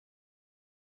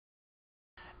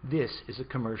This is a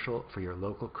commercial for your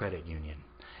local credit union.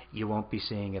 You won't be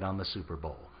seeing it on the Super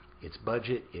Bowl. Its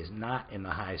budget is not in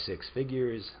the high six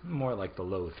figures, more like the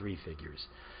low three figures.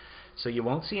 So you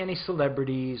won't see any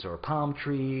celebrities or palm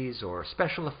trees or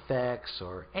special effects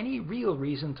or any real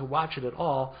reason to watch it at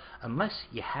all unless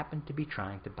you happen to be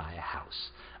trying to buy a house,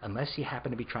 unless you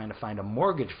happen to be trying to find a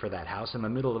mortgage for that house in the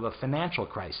middle of a financial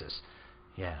crisis.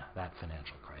 Yeah, that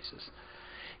financial crisis.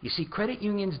 You see, credit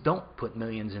unions don't put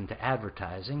millions into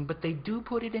advertising, but they do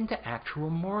put it into actual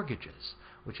mortgages,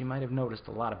 which you might have noticed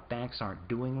a lot of banks aren't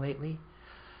doing lately.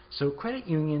 So credit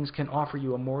unions can offer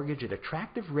you a mortgage at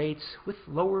attractive rates with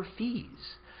lower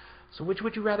fees. So which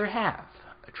would you rather have?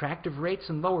 Attractive rates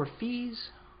and lower fees,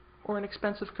 or an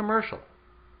expensive commercial?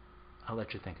 I'll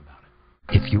let you think about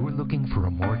it. If you're looking for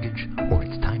a mortgage or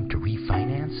it's time to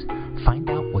refinance, find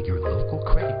out